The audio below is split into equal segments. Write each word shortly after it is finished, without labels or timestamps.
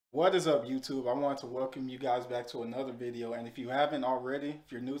What is up, YouTube? I want to welcome you guys back to another video, and if you haven't already, if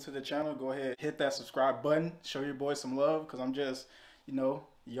you're new to the channel, go ahead, hit that subscribe button, show your boy some love, because I'm just,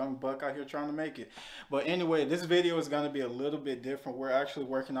 young buck out here trying to make it. But anyway, this video is going to be a little bit different. We're actually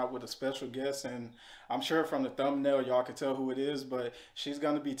working out with a special guest, and I'm sure from the thumbnail y'all can tell who it is, but she's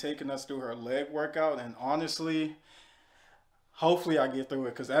going to be taking us through her leg workout, and honestly, hopefully I get through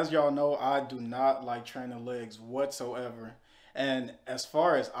it, because as y'all know, I do not like training legs whatsoever. And as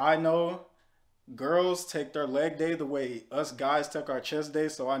far as I know, girls take their leg day the way us guys took our chest day.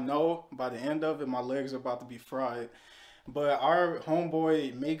 So I know by the end of it, my legs are about to be fried. But our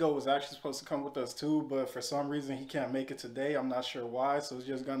homeboy Migo was actually supposed to come with us too, but for some reason he can't make it today. I'm not sure why. So it's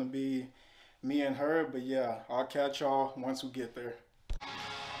just gonna be me and her. But yeah, I'll catch y'all once we get there.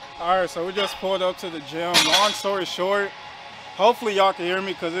 All right, so we just pulled up to the gym. Long story short, hopefully y'all can hear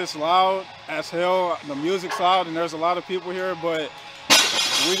me because it's loud as hell. The music's loud and there's a lot of people here, but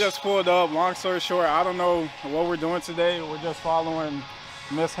we just pulled up. Long story short, I don't know what we're doing today. We're just following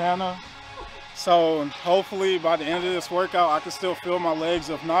Miss Hannah. So hopefully by the end of this workout, I can still feel my legs.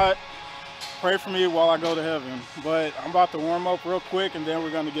 If not, pray for me while I go to heaven. But I'm about to warm up real quick and then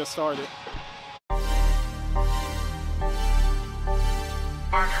we're gonna get started.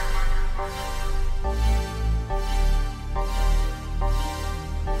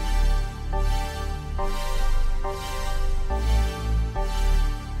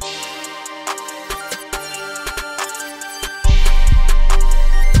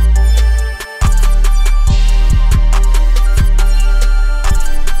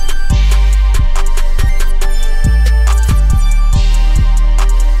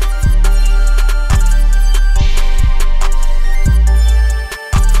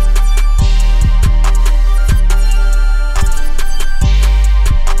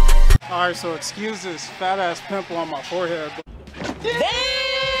 Alright, so excuse this fat ass pimple on my forehead.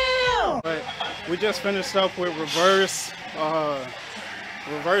 Damn! But we just finished up with reverse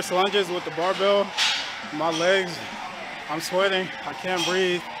lunges with the barbell. My legs, I'm sweating, I can't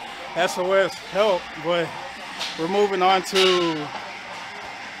breathe. SOS, help. But we're moving on to,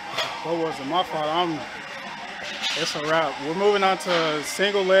 what was it, my fault, it's a wrap. We're moving on to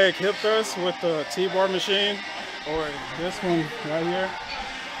single leg hip thrust with the T-bar machine, or this one right here.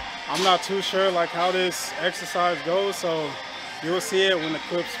 I'm not too sure like how this exercise goes, so you'll see it when the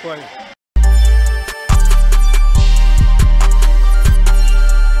clips play.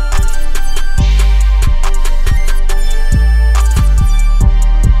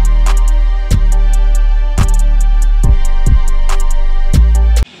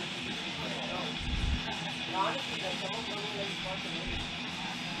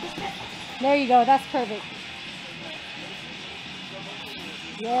 There you go, that's perfect.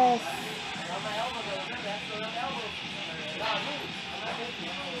 Yes.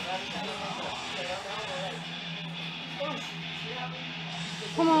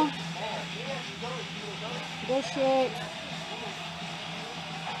 Come on. Good shit.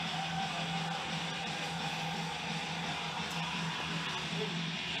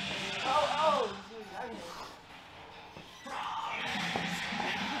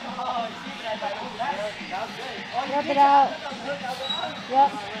 Rub it out.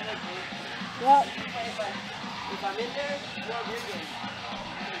 Yep. Yep. If I'm in there,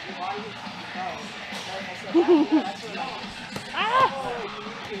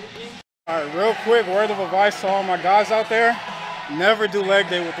 Alright, real quick word of advice to all my guys out there. Never do leg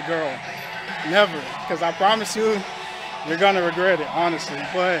day with the girl. Never. Because I promise you, you're going to regret it, honestly.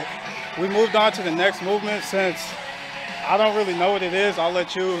 But we moved on to the next movement. Since I don't really know what it is, I'll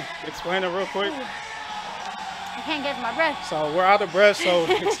let you explain it real quick. I can't get my breath. So we're out of breath, so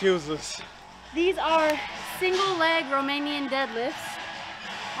excuse us. These are single leg Romanian deadlifts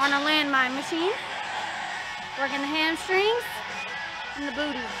on a landmine machine. Working the hamstrings and the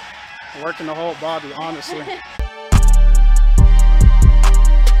booty. Working the whole body, honestly.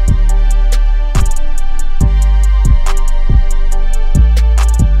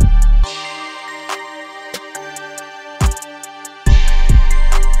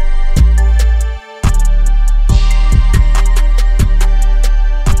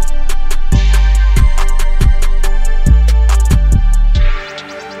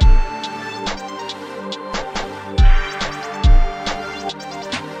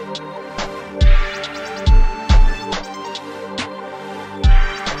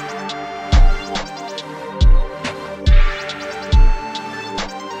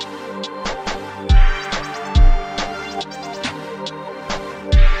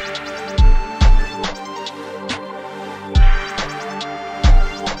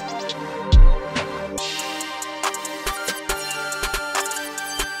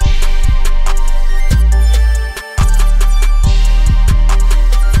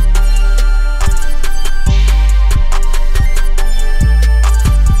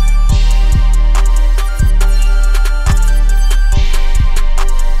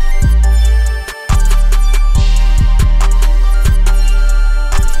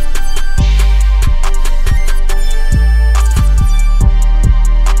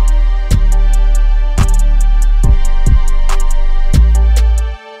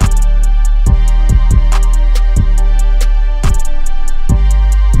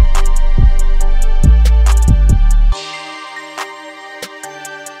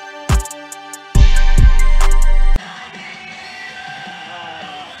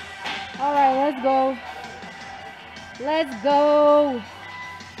 All right, let's go. Let's go.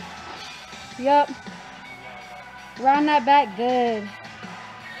 Yup. Round that back good.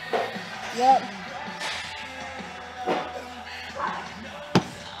 Yup.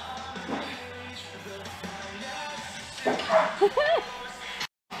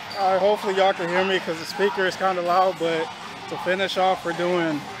 All right, hopefully y'all can hear me because the speaker is kind of loud, but to finish off, we're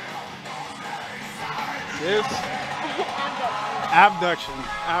doing this abduction.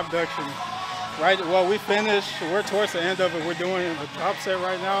 Right, well, we finished, we're towards the end of it. We're doing a drop set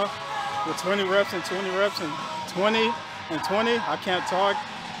right now with 20 reps and 20 reps and 20 and 20. I can't talk,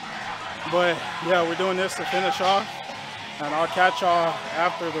 but yeah, we're doing this to finish off, and I'll catch y'all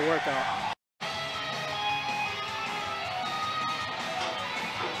after the workout.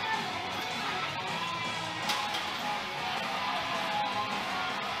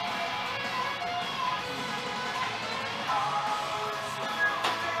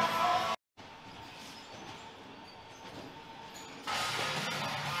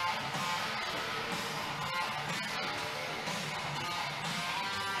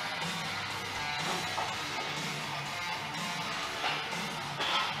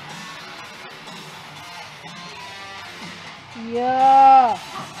 Yeah.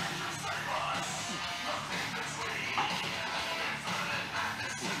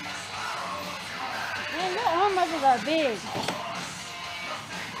 Man, your arm muscles are big.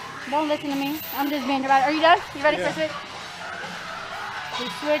 Don't listen to me. I'm just being dramatic. Are you done? You ready for a switch?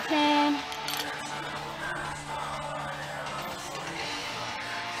 Keep switching.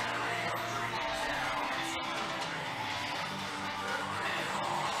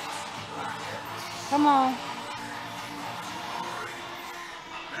 Come on.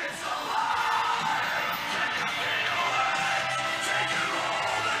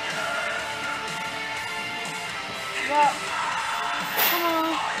 Yep. Come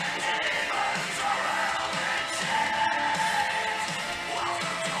on.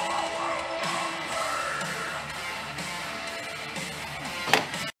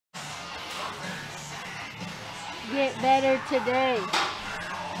 Get better today.